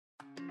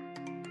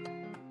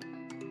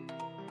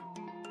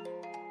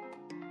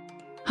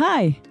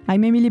Hi,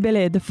 I'm Emily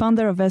Bellet, the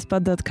founder of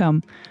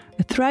Vestpod.com,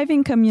 a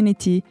thriving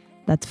community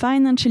that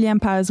financially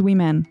empowers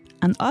women,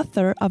 and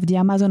author of the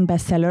Amazon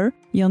bestseller,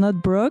 You're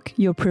Not Broke,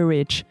 You're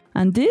Pre-Rich.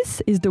 And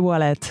this is The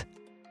Wallet.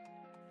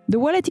 The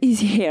Wallet is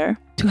here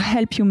to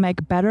help you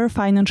make better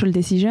financial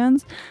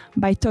decisions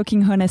by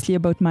talking honestly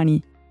about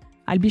money.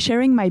 I'll be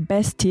sharing my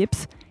best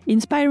tips,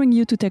 inspiring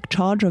you to take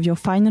charge of your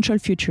financial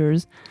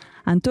futures,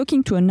 and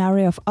talking to an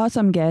array of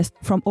awesome guests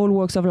from all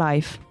walks of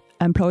life: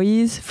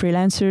 employees,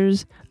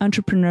 freelancers,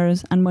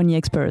 entrepreneurs, and money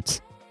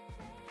experts.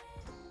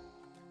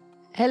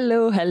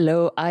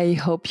 Hello. I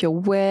hope you're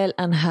well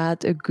and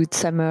had a good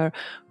summer.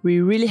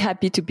 We're really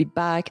happy to be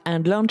back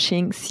and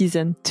launching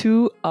season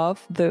 2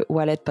 of the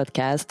Wallet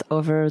podcast.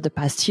 Over the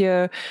past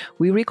year,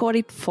 we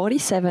recorded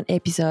 47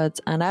 episodes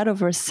and had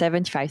over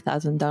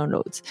 75,000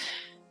 downloads.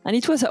 And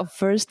it was our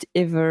first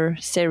ever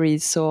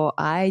series, so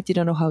I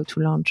didn't know how to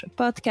launch a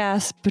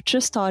podcast, but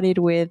just started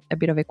with a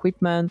bit of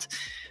equipment,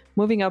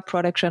 moving our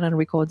production and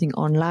recording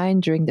online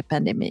during the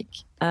pandemic.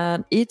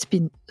 And it's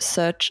been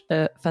such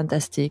a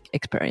fantastic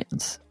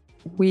experience.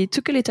 We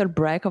took a little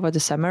break over the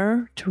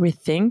summer to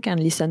rethink and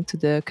listen to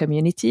the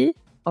community.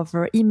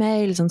 Over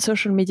emails and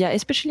social media,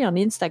 especially on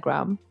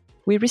Instagram,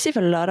 we receive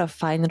a lot of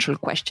financial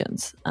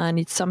questions, and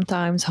it's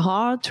sometimes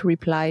hard to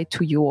reply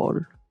to you all.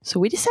 So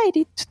we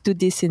decided to do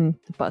this in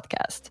the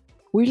podcast.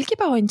 We'll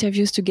keep our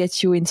interviews to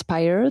get you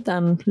inspired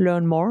and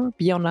learn more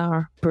beyond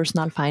our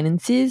personal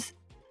finances,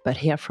 but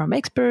hear from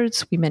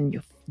experts, women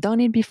who've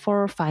done it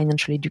before,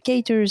 financial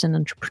educators and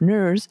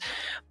entrepreneurs.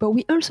 But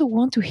we also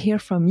want to hear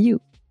from you.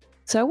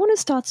 So I want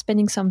to start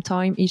spending some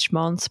time each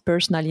month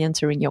personally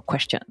answering your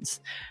questions.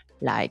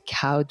 Like,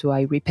 how do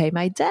I repay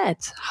my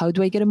debt? How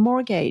do I get a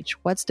mortgage?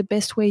 What's the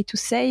best way to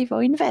save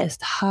or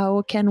invest?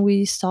 How can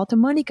we start a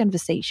money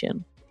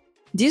conversation?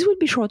 These will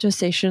be shorter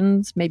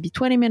sessions, maybe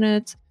 20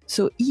 minutes,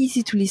 so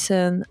easy to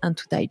listen and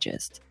to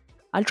digest.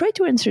 I'll try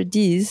to answer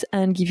these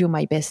and give you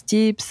my best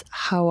tips,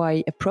 how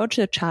I approach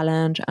the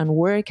challenge, and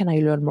where can I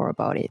learn more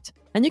about it.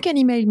 And you can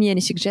email me any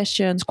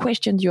suggestions,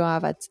 questions you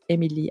have at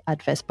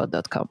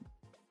emily@vestpod.com.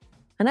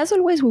 And as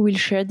always, we will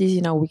share these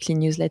in our weekly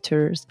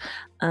newsletters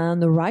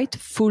and write a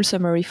full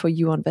summary for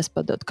you on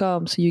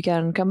vestpod.com, so you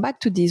can come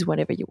back to these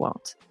whenever you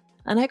want.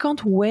 And I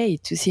can't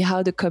wait to see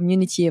how the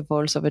community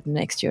evolves over the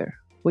next year.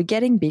 We're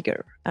getting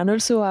bigger and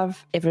also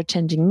have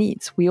ever-changing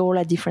needs. We all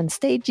at different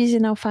stages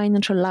in our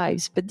financial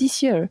lives, but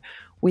this year,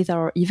 with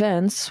our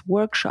events,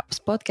 workshops,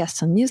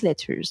 podcasts, and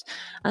newsletters,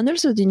 and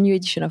also the new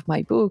edition of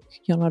my book,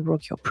 You're Not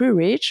Broke, You're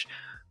Pre-Rich,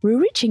 we're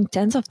reaching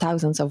tens of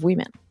thousands of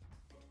women.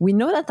 We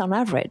know that on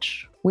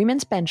average,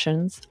 women's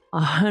pensions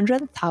are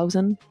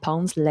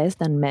 £100,000 less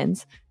than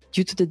men's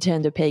due to the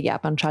gender pay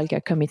gap and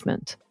childcare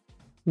commitment.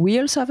 We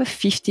also have a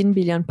 £15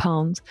 billion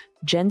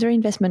gender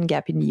investment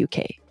gap in the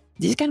UK.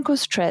 This can cause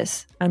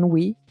stress, and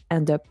we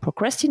end up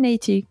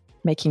procrastinating,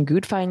 making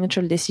good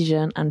financial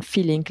decisions, and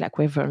feeling like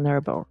we're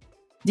vulnerable.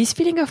 This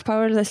feeling of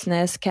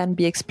powerlessness can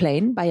be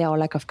explained by our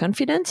lack of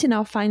confidence in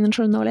our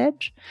financial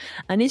knowledge,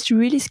 and it's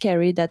really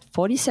scary that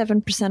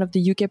 47% of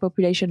the UK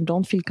population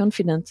don't feel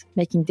confident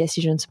making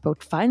decisions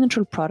about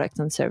financial products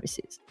and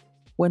services.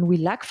 When we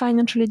lack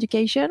financial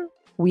education,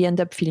 we end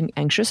up feeling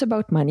anxious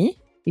about money.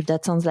 If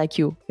that sounds like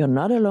you, you're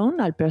not alone.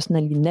 I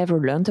personally never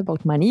learned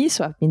about money,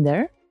 so I've been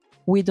there.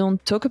 We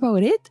don't talk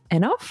about it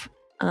enough,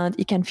 and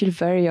it can feel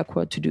very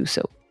awkward to do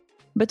so.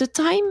 But the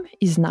time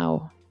is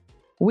now.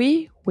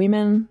 We,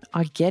 women,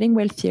 are getting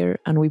wealthier,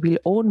 and we will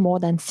own more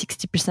than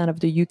 60%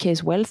 of the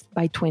UK's wealth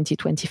by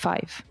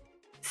 2025.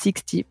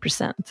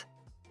 60%.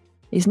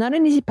 It's not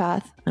an easy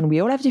path, and we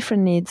all have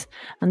different needs,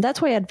 and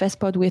that's why at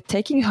Vestpod we're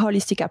taking a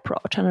holistic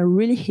approach and are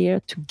really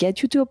here to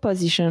get you to a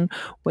position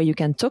where you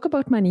can talk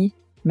about money,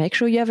 make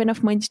sure you have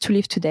enough money to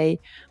live today,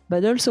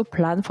 but also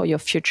plan for your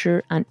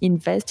future and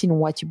invest in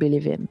what you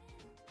believe in.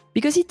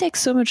 Because it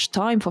takes so much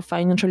time for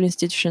financial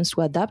institutions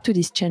to adapt to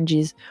these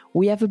changes,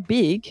 we have a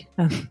big,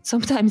 and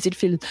sometimes it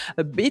feels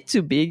a bit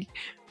too big,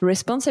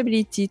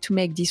 responsibility to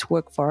make this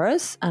work for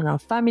us and our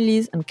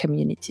families and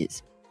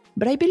communities.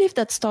 But I believe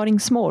that starting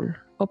small,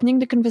 opening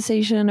the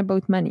conversation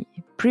about money,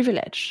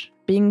 privilege,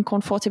 being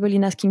comfortable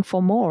in asking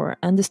for more,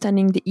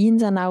 understanding the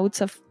ins and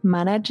outs of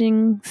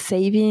managing,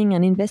 saving,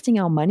 and investing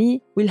our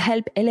money will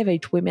help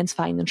elevate women's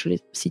financial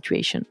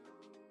situation.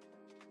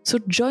 So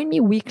join me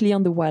weekly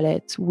on The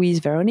Wallet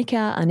with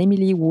Veronica and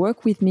Emily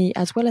work with me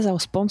as well as our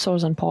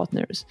sponsors and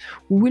partners.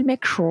 We will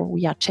make sure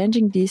we are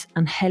changing this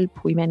and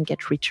help women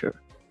get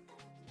richer.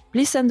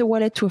 Please send The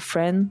Wallet to a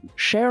friend,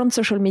 share on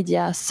social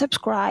media,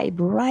 subscribe,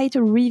 write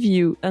a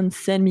review, and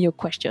send me your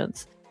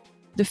questions.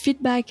 The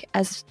feedback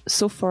has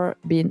so far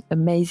been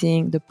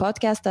amazing. The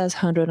podcast has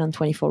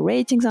 124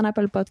 ratings on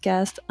Apple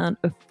Podcasts and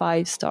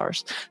 5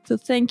 stars. So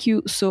thank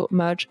you so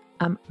much.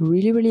 I'm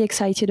really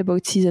excited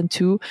about season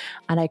 2,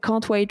 and I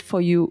can't wait for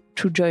you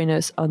to join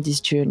us on this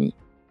journey.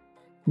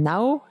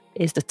 Now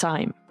is the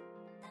time.